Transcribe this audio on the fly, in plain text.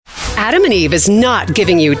Adam and Eve is not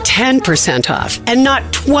giving you 10% off and not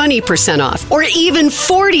 20% off or even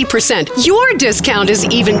 40%. Your discount is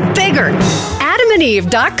even bigger.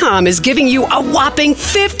 AdamandEve.com is giving you a whopping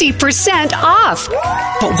 50% off.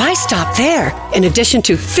 But why stop there? In addition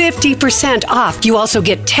to 50% off, you also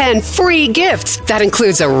get 10 free gifts. That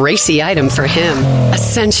includes a racy item for him, a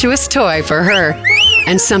sensuous toy for her,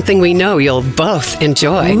 and something we know you'll both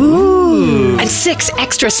enjoy. Ooh. And 6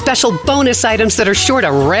 extra special bonus items that are sure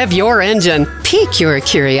to rev your engine, pique your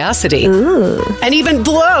curiosity, and even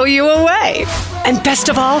blow you away. And best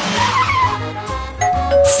of all,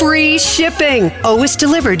 free shipping. Always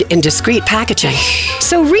delivered in discreet packaging.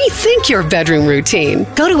 So rethink your bedroom routine.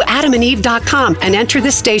 Go to adamandeve.com and enter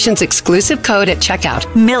the station's exclusive code at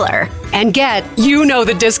checkout, Miller, and get, you know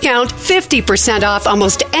the discount, 50% off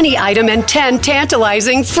almost any item and 10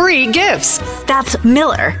 tantalizing free gifts. That's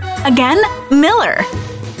Miller. Again, Miller.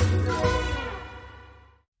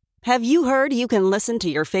 Have you heard you can listen to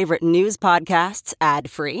your favorite news podcasts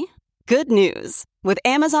ad-free? Good news. With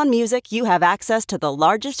Amazon Music, you have access to the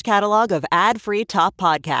largest catalog of ad-free top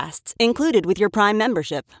podcasts included with your Prime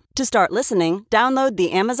membership. To start listening, download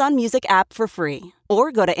the Amazon Music app for free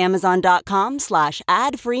or go to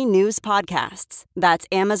amazon.com/ad-free news podcasts. That's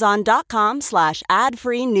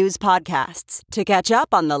amazon.com/ad-free news podcasts to catch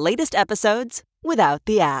up on the latest episodes without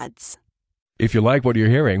the ads. If you like what you're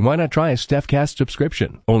hearing, why not try a StephCast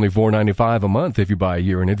subscription? Only $4.95 a month if you buy a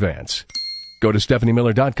year in advance. Go to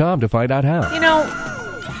StephanieMiller.com to find out how. You know,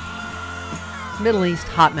 Middle East,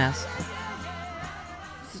 hot mess.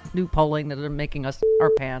 New polling that are making us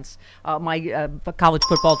our pants. My college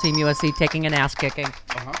football team, USC, taking an ass kicking.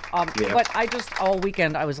 But I just, all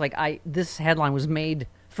weekend, I was like, this headline was made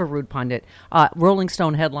for Rude Pundit. Rolling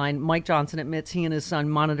Stone headline, Mike Johnson admits he and his son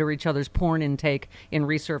monitor each other's porn intake in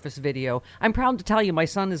resurfaced video. I'm proud to tell you my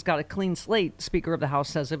son has got a clean slate, Speaker of the House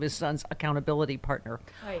says of his son's accountability partner.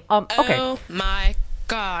 Okay. Oh my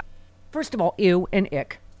God. First of all, ew and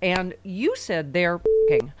ick. And you said they're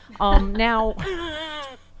f***ing. Now,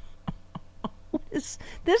 this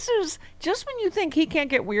is just when you think he can't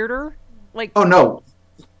get weirder. Like, oh, no.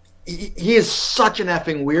 He is such an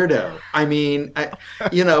effing weirdo. I mean,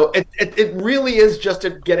 it really is just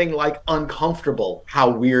getting like uncomfortable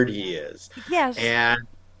how weird he is. Yes. And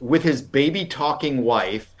with his baby talking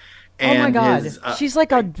wife. And oh my God. She's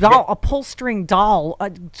like a doll, a pull-string doll,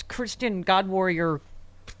 a Christian God warrior.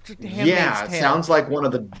 Yeah, it sounds like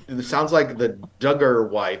the Duggar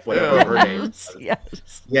wife, whatever her name is.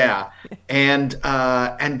 Yes. Yeah. And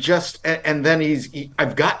then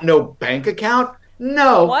I've got no bank account.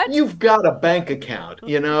 No, what? You've got a bank account,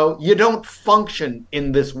 you know? You don't function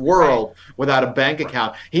in this world without a bank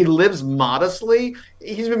account. He lives modestly.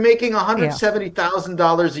 He's been making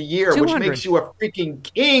 $170,000 a year, which makes you a freaking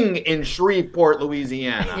king in Shreveport,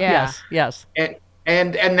 Louisiana. Yes.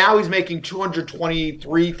 And now he's making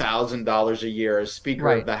 $223,000 a year as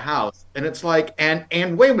Speaker of the House. And it's like, and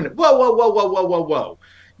wait a minute. Whoa.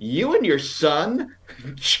 You and your son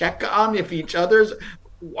check on if each other's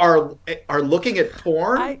are looking at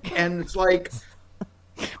porn, and it's like.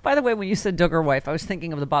 By the way, when you said Duggar wife, I was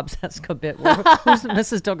thinking of the Bob Seska bit where who's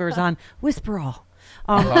Mrs. Duggar is on Whisperall.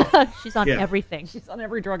 She's on everything. She's on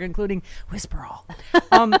every drug, including Whisperall.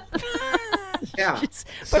 Yeah, it's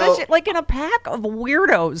like in a pack of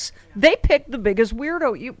weirdos, they picked the biggest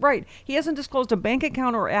weirdo. He hasn't disclosed a bank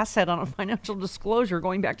account or asset on a financial disclosure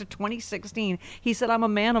going back to 2016. He said, "I'm a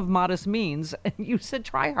man of modest means," and you said,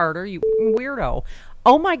 "Try harder, you weirdo."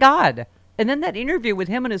 Oh my God! And then that interview with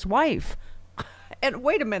him and his wife. And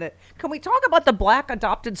wait a minute, can we talk about the black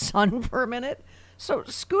adopted son for a minute? So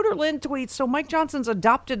Scooter Lynn tweets, so Mike Johnson's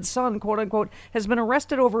adopted son, quote unquote, has been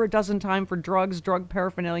arrested over a dozen times for drugs, drug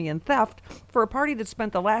paraphernalia, and theft for a party that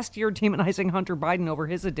spent the last year demonizing Hunter Biden over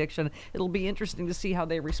his addiction. It'll be interesting to see how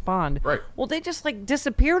they respond. Right. Well, they just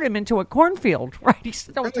disappeared him into a cornfield, right?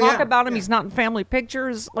 Don't talk about him. Yeah. He's not in family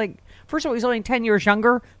pictures. First of all, he's only 10 years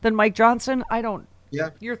younger than Mike Johnson.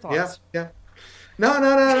 Your thoughts? Yeah.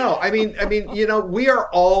 No. I mean, we are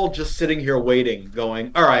all just sitting here waiting,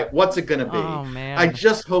 going, all right, what's it going to be? Oh, man. I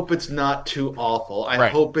just hope it's not too awful. I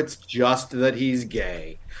hope it's just that he's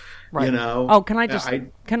gay. Right. You know? Oh, can I just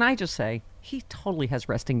say, he totally has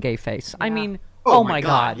resting gay face. Yeah. I mean, oh my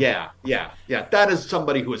God. Yeah. That is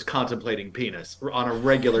somebody who is contemplating penis on a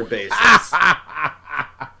regular basis.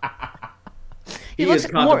 He is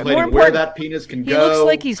contemplating where that penis can go. He looks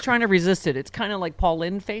like he's trying to resist it. It's kind of like Paul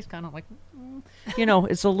Lynn face, kind of like,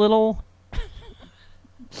 it's a little.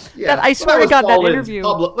 Yeah, I swear to God, Paul that interview.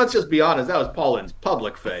 Let's just be honest. That was Paul Lynn's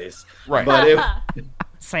public face. Right. But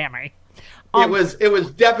Sammy. It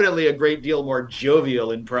was definitely a great deal more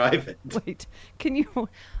jovial in private. Wait, can you?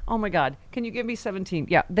 Oh my God, can you give me 17?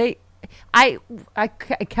 Yeah, I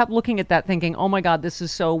kept looking at that thinking, oh my God, this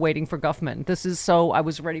is so Waiting for Guffman. This is so, I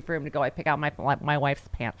was ready for him to go. I pick out my wife's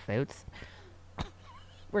pantsuits.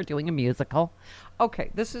 We're doing a musical. Okay,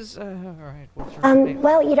 this is, all right.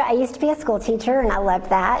 Well, I used to be a school teacher and I loved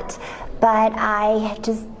that, but I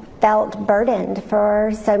just felt burdened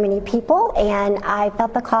for so many people, and I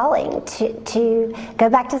felt the calling to go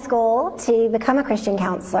back to school to become a Christian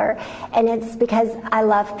counselor. And it's because I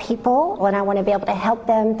love people and I want to be able to help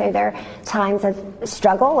them through their times of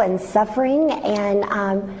struggle and suffering, and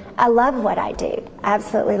I love what I do. I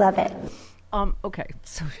absolutely love it. Okay,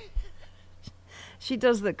 so she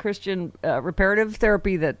does the Christian reparative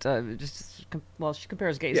therapy that she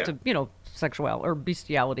compares gays to, sexual or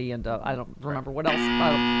bestiality, and I don't remember what else. Do you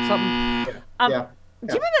remember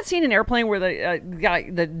that scene in Airplane where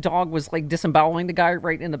the dog was like disemboweling the guy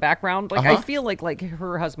right in the background? Like, I feel like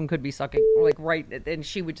her husband could be sucking right, and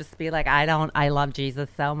she would just be like, I love Jesus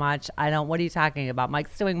so much. What are you talking about?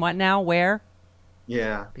 Mike's doing what now? Where?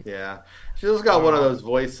 Yeah. She's just got one of those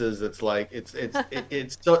voices that's like it's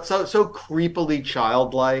so creepily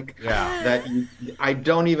childlike that I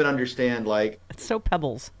don't even understand. Like, it's so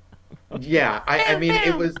Pebbles. Yeah, I mean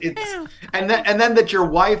and then that your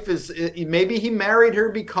wife is, maybe he married her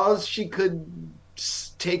because she could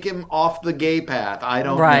take him off the gay path. I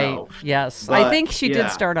don't know. Right. Yes, but I think she did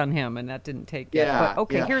start on him, and that didn't take. Yeah. But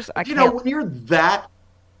okay, here's when you're that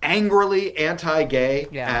angrily anti-gay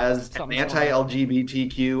as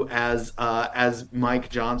anti-LGBTQ as Mike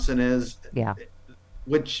Johnson is. Yeah.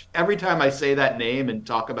 Which every time I say that name and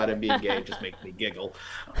talk about him being gay, it just makes me giggle.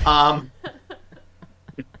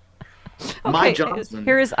 Okay, Johnson.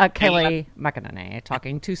 Here is Kelly McEnany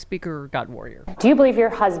talking to Speaker God Warrior. Do you believe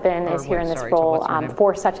your husband is here in this role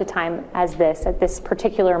for such a time as this, at this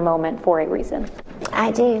particular moment, for a reason?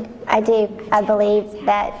 I do. I believe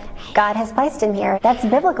that God has placed him here. That's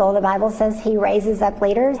biblical. The Bible says he raises up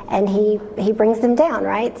leaders and he brings them down,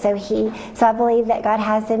 right? So I believe that God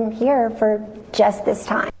has him here for just this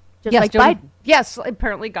time. Just like Biden. Yes,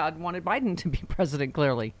 apparently God wanted Biden to be president,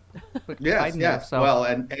 clearly. Yes. So. Well,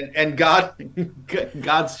 and God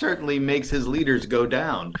certainly makes his leaders go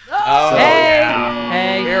down. Oh,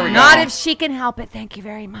 hey, here we go. Not if she can help it. Thank you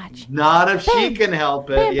very much. Not if she can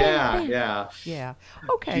help it. Yeah.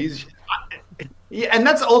 Okay. And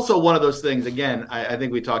that's also one of those things, again, I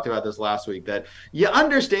think we talked about this last week, that you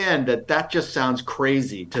understand that just sounds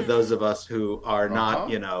crazy to those of us who are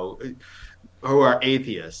not, who are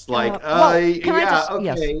atheists. Like,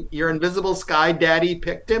 your invisible sky daddy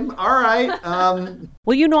picked him? All right.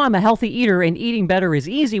 Well, I'm a healthy eater, and eating better is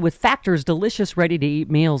easy with Factor's delicious, ready-to-eat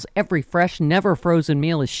meals. Every fresh, never-frozen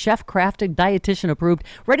meal is chef-crafted, dietitian-approved,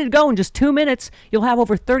 ready to go in just 2 minutes. You'll have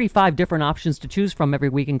over 35 different options to choose from every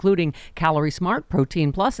week, including Calorie Smart,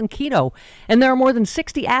 Protein Plus, and Keto. And there are more than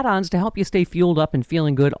 60 add-ons to help you stay fueled up and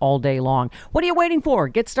feeling good all day long. What are you waiting for?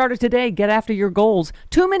 Get started today. Get after your goals.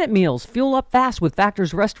 2-minute meals. Fuel up fast with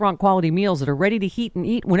Factor's restaurant-quality meals that are ready to heat and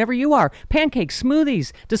eat whenever you are. Pancakes,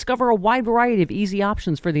 smoothies. Discover a wide variety of easy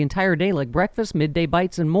options for the entire day, like breakfast, midday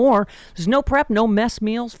bites, and more. There's no prep, no mess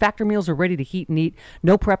meals. Factor meals are ready to heat and eat.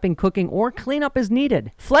 No prepping, cooking, or cleanup is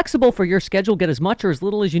needed. Flexible for your schedule. Get as much or as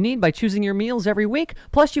little as you need by choosing your meals every week.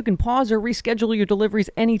 Plus, you can pause or reschedule your deliveries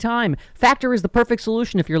anytime. Factor is the perfect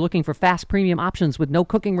solution if you're looking for fast premium options with no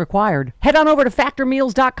cooking required. Head on over to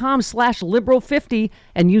factormeals.com/liberal50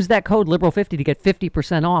 and use that code liberal50 to get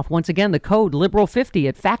 50% off. Once again, the code liberal50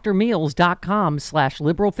 at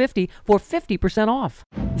factormeals.com/liberal50 for 50% off.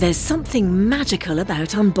 There's something magical about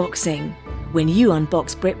unboxing. When you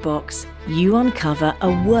unbox BritBox, you uncover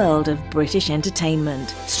a world of British entertainment.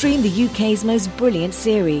 Stream the UK's most brilliant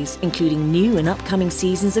series, including new and upcoming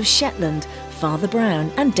seasons of Shetland, Father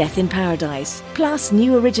Brown, and Death in Paradise. Plus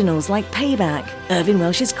new originals like Payback, Irving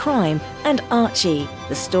Welsh's Crime, and Archie,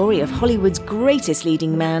 the story of Hollywood's greatest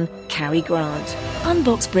leading man, Cary Grant.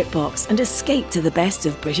 Unbox BritBox and escape to the best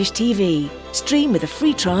of British TV. Stream with a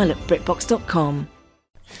free trial at BritBox.com.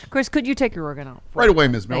 Chris, could you take your organ out? Right away,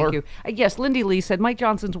 Ms. Miller. Thank you. Yes, Lindy Lee said, Mike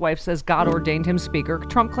Johnson's wife says God ordained him speaker.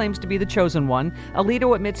 Trump claims to be the chosen one.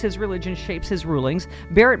 Alito admits his religion shapes his rulings.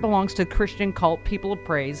 Barrett belongs to the Christian cult People of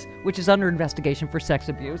Praise, which is under investigation for sex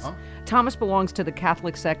abuse. Thomas belongs to the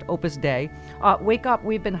Catholic sect Opus Dei. Wake up,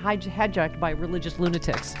 we've been hijacked by religious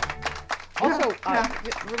lunatics. Also,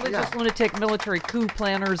 religious lunatic military coup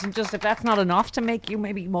planners, and just if that's not enough to make you,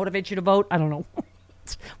 maybe motivate you to vote, I don't know.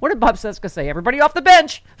 What did Bob Seska say? Everybody off the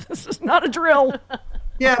bench. This is not a drill.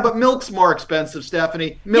 Yeah, but milk's more expensive,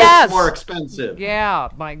 Stephanie. Milk's more expensive. Yeah.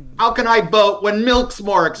 How can I vote when milk's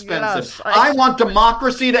more expensive? Yes, I want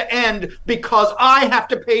democracy to end because I have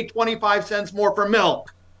to pay 25 cents more for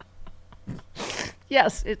milk.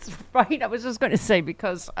 Yes, it's right. I was just going to say,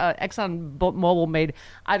 because ExxonMobil made,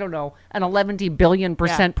 I don't know, an 11 billion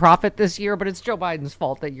 % profit this year, but it's Joe Biden's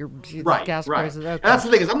fault that your gas prices. Okay. That's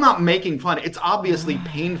the thing, is I'm not making fun. It's obviously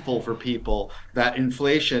painful for people that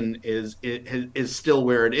inflation is still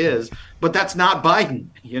where it is, but that's not Biden.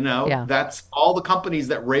 That's all the companies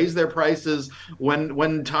that raise their prices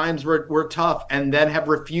when times were tough and then have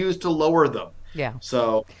refused to lower them. Yeah.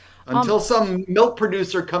 So until some milk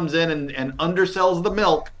producer comes in and undersells the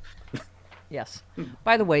milk. Yes.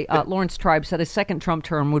 By the way, Lawrence Tribe said a second Trump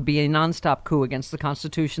term would be a nonstop coup against the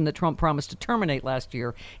Constitution that Trump promised to terminate last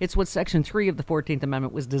year. It's what Section 3 of the 14th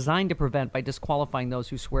Amendment was designed to prevent by disqualifying those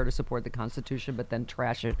who swear to support the Constitution but then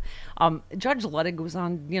trash it. Judge Luttig was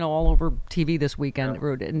on, all over TV this weekend,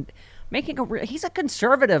 and making he's a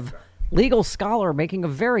conservative legal scholar making a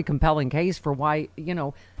very compelling case for why,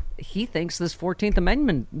 he thinks this 14th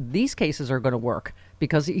Amendment, these cases are going to work,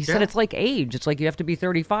 because he said it's like age. It's like you have to be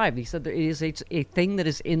 35. He said there is a thing that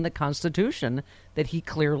is in the Constitution that he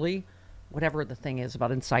clearly, whatever the thing is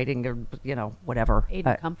about inciting or, whatever. Aid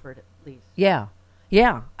and comfort, at least. Yeah.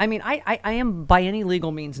 Yeah. I mean, I am by any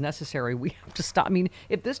legal means necessary. We have to stop. I mean,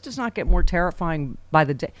 if this does not get more terrifying by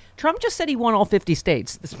the day. Trump just said he won all 50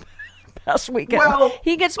 states this past weekend. Well,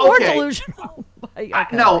 he gets more delusional.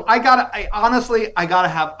 No, I gotta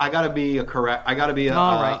be a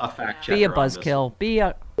fact checker. Be a buzzkill. Be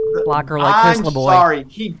a blocker like Chris LeBoy. I'm sorry,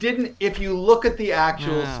 he didn't. If you look at the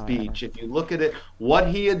actual speech, if you look at it, what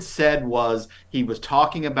he had said was he was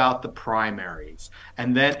talking about the primaries,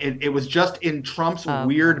 and then it was just in Trump's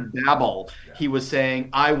weird babble. He was saying,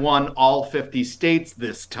 "I won all 50 states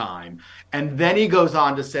this time," and then he goes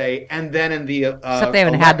on to say, "And then in the except they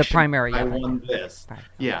haven't had the primary yet. I won this." Right.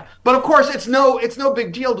 Yeah, but of course it's no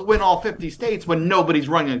big deal to win all 50 states when nobody's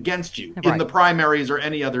running against you in the primaries or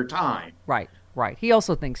any other time. Right. Right. He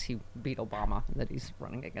also thinks he beat Obama, that he's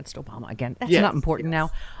running against Obama again. That's not important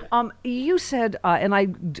now. You said, and I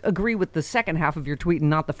agree with the second half of your tweet and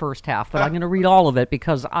not the first half, but I'm going to read all of it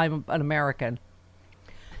because I'm an American.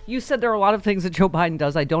 You said there are a lot of things that Joe Biden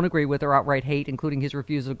does I don't agree with or outright hate, including his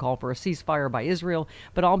refusal to call for a ceasefire by Israel,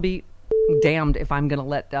 but I'll be damned if I'm going to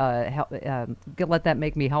let that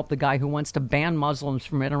make me help the guy who wants to ban Muslims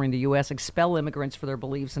from entering the U.S., expel immigrants for their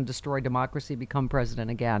beliefs, and destroy democracy, become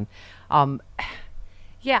president again.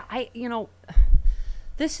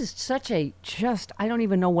 This is such I don't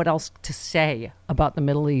even know what else to say about the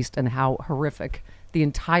Middle East and how horrific the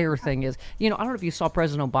entire thing is. I don't know if you saw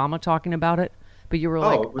President Obama talking about it, but you were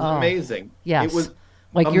it was amazing. Yes. It was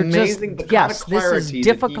like amazing, the kind of clarity this is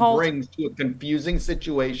difficult. That he brings to a confusing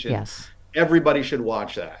situation. Yes. Everybody should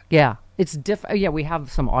watch that. Yeah. It's we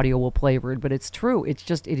have some audio we'll play, but it's true. It's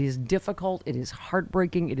just, it is difficult. It is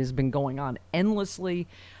heartbreaking. It has been going on endlessly.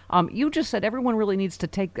 You just said everyone really needs to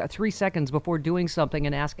take 3 seconds before doing something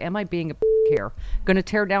and ask, am I being a here? Going to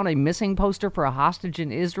tear down a missing poster for a hostage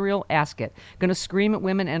in Israel? Ask it. Going to scream at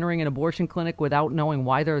women entering an abortion clinic without knowing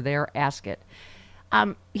why they're there? Ask it.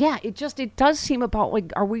 It does seem about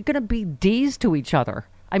like, are we going to be D's to each other?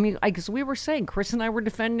 I mean, because we were saying, Chris and I were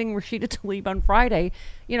defending Rashida Tlaib on Friday.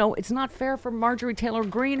 It's not fair for Marjorie Taylor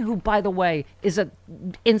Greene, who, by the way, is an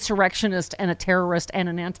insurrectionist and a terrorist and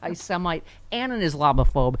an anti-Semite and an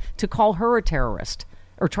Islamophobe, to call her a terrorist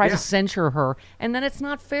or try to censure her. And then it's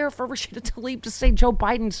not fair for Rashida Tlaib to say Joe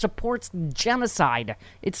Biden supports genocide.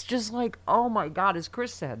 It's just like, oh my God, as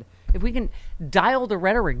Chris said, if we can dial the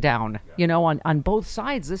rhetoric down, on both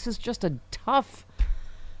sides, this is just a tough...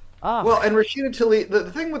 Well, and Rashida Tlaib,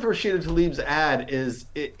 the thing with Rashida Tlaib's ad is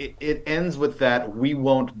it ends with that we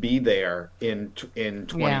won't be there in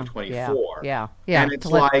 2024. Yeah. And it's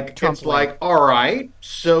like, all right,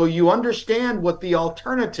 so you understand what the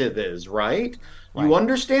alternative is, right? You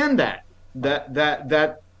understand that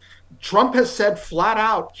Trump has said flat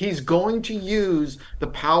out he's going to use the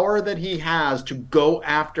power that he has to go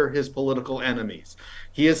after his political enemies.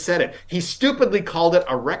 He has said it. He stupidly called it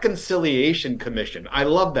a reconciliation commission. I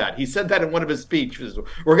love that. He said that in one of his speeches.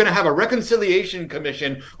 We're going to have a reconciliation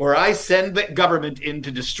commission where I send the government in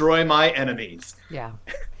to destroy my enemies. Yeah.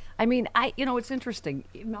 I mean, it's interesting.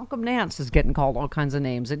 Malcolm Nance is getting called all kinds of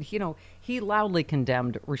names. And, he loudly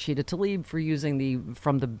condemned Rashida Tlaib for using the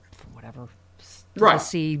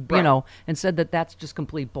sea, and said that that's just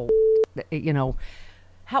complete bull,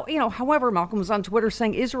 However, Malcolm was on Twitter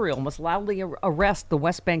saying Israel must loudly arrest the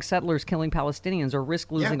West Bank settlers killing Palestinians or risk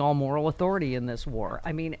losing all moral authority in this war.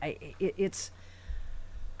 I mean, it's...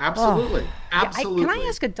 Absolutely. Absolutely. Can I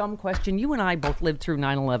ask a dumb question? You and I both lived through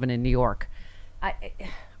 9/11 in New York.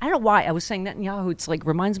 I don't know why I was saying Netanyahu. It's like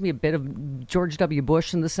reminds me a bit of George W.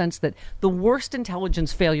 Bush in the sense that the worst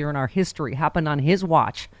intelligence failure in our history happened on his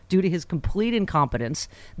watch due to his complete incompetence.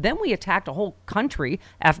 Then we attacked a whole country,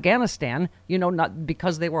 Afghanistan, not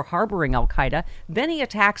because they were harboring al-Qaeda. Then he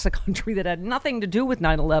attacks a country that had nothing to do with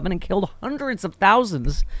 9/11 and killed hundreds of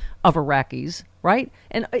thousands of Iraqis, right?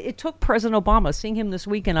 And it took President Obama, seeing him this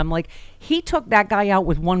weekend, I'm like, he took that guy out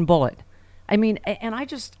with one bullet. I mean, and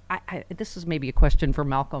this is maybe a question for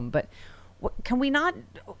Malcolm, but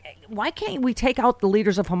why can't we take out the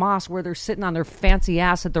leaders of Hamas where they're sitting on their fancy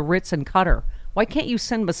ass at the Ritz in Qatar? Why can't you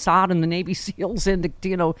send Mossad and the Navy SEALs in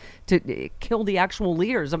to kill the actual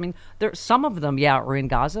leaders? I mean, some of them, are in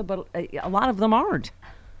Gaza, but a lot lot of them aren't.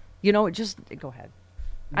 Go ahead.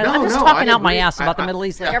 I'm just talking out my ass about the Middle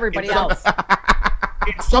East like everybody else.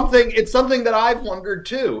 It's something that I've wondered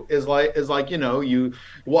too. Is like you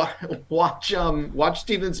watch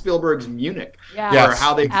Steven Spielberg's Munich, or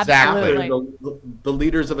how they exactly the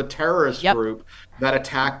leaders of a terrorist group that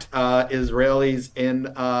attacked Israelis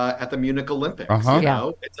at the Munich Olympics.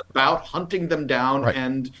 It's about hunting them down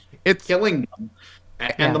and killing them,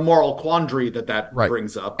 and the moral quandary that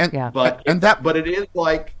brings up. But it is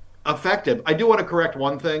like effective. I do want to correct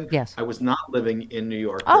one thing. Yes. I was not living in New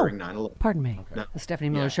York during 9/11. Pardon me. No. The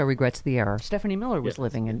Stephanie Miller Show regrets the error. Stephanie Miller was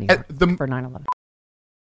living in New York for 9/11.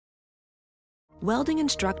 Welding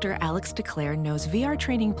instructor Alex DeClaire knows VR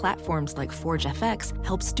training platforms like Forge FX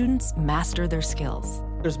help students master their skills.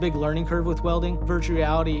 There's a big learning curve with welding. Virtual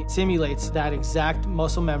reality simulates that exact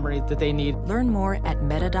muscle memory that they need. Learn more at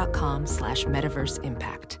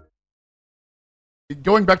meta.com/metaverseimpact.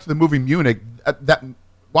 Going back to the movie Munich,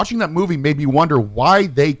 watching that movie made me wonder why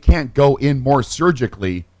they can't go in more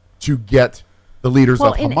surgically to get the leaders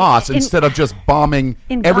of Hamas instead of just bombing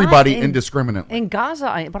everybody indiscriminately. In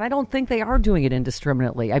Gaza, but I don't think they are doing it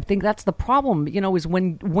indiscriminately. I think that's the problem, is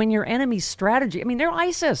when your enemy's strategy, they're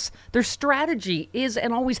ISIS. Their strategy is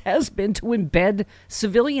and always has been to embed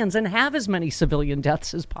civilians and have as many civilian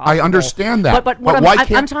deaths as possible. I understand that. But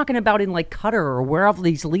I'm talking about in like Qatar or wherever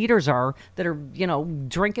these leaders are that are,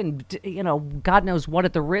 drinking, God knows what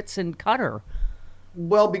at the Ritz in Qatar.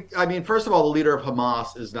 Well, first of all, the leader of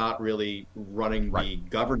Hamas is not really running the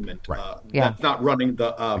government. That's not running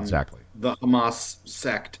the Hamas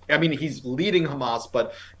sect. He's leading Hamas,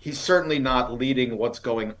 but he's certainly not leading what's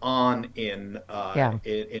going on in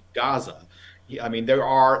Gaza. There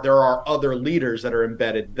are other leaders that are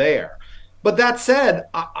embedded there. But that said,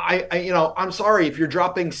 I'm sorry if you're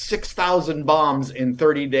dropping 6,000 bombs in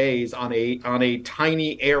 30 days on a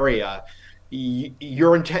tiny area.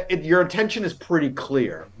 Your intention is pretty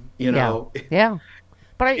clear, but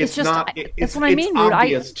it's just not. That's what I mean. It's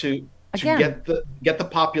obvious to get the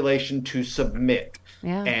population to submit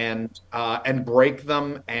and break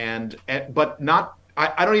them but not.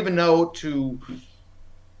 I don't even know to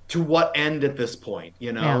what end at this point,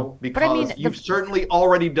 because you've certainly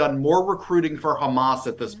already done more recruiting for Hamas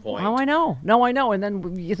at this point. Oh, I know. And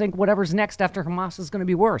then you think whatever's next after Hamas is going to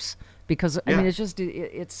be worse because it's just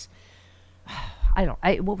it's.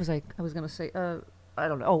 What was I was going to say? I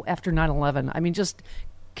don't know. Oh, after 9/11.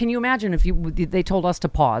 Can you imagine if they told us to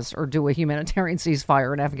pause or do a humanitarian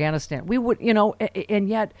ceasefire in Afghanistan? We would, and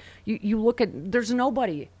yet you look at, there's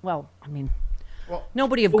nobody,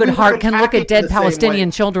 nobody of good heart can look at dead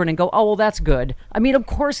Palestinian children and go, oh, well, that's good. Of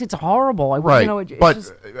course it's horrible.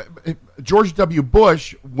 George W.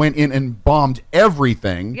 Bush went in and bombed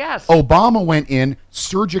everything. Yes. Obama went in,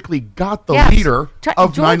 surgically got the leader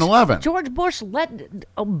of 9/11. George Bush let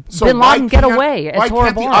Bin Laden get away. Why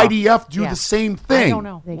can't the IDF do the same thing? I don't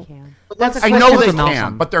know. They can. I know they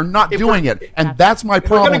can, but they're not doing it. And that's my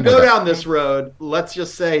problem. If we're going to go down this road, let's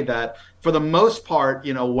just say that for the most part,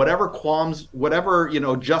 whatever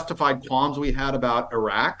justified qualms we had about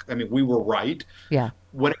Iraq, we were right. Yeah.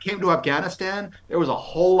 When it came to Afghanistan, there was a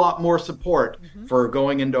whole lot more support for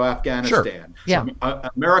going into Afghanistan. Sure.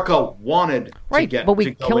 America wanted to get but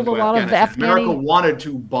we killed a lot of the America wanted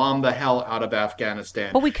to bomb the hell out of Afghanistan.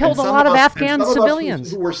 But we killed a lot of Afghan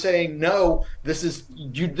civilians who were saying, no, this is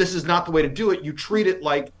not the way to do it. You treat it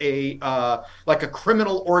like a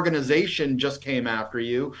criminal organization just came after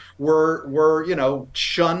you. We're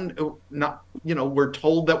shunned. We're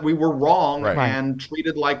told that we were wrong and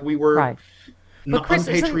treated like we were. Right. But Chris,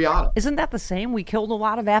 isn't that the same? We killed a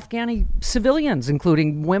lot of Afghani civilians,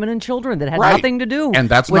 including women and children, that had nothing to do with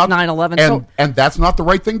 9/11. And that's not the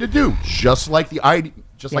right thing to do. Just like the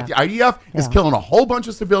IDF is killing a whole bunch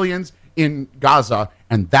of civilians in Gaza,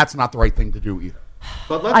 and that's not the right thing to do either.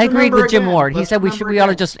 But let's I agreed with Jim again, Ward. He said we ought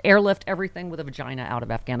to just airlift everything with a vagina out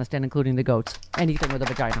of Afghanistan, including the goats. Anything with a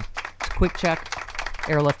vagina. Quick check,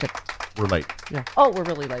 airlift it. We're late. Yeah. Oh, we're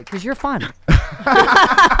really late because you're fun.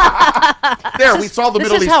 There, we solved the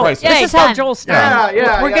Middle East crisis. This is how Joel Stein.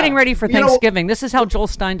 Yeah, we're getting ready for Thanksgiving. This is how Joel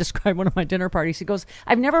Stein described one of my dinner parties. He goes,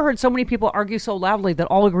 "I've never heard so many people argue so loudly that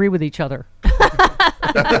all agree with each other."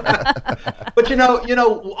 But you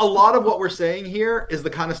know, a lot of what we're saying here is the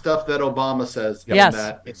kind of stuff that Obama says in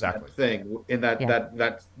that thing, in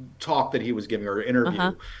that talk that he was giving or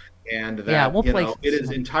interview. And that it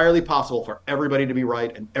is entirely possible for everybody to be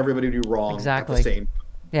right and everybody to be wrong at the same time.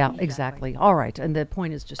 Yeah, exactly. All right, and the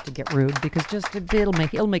point is just to get rude because it'll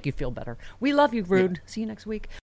make you feel better. We love you, Rude. See you next week.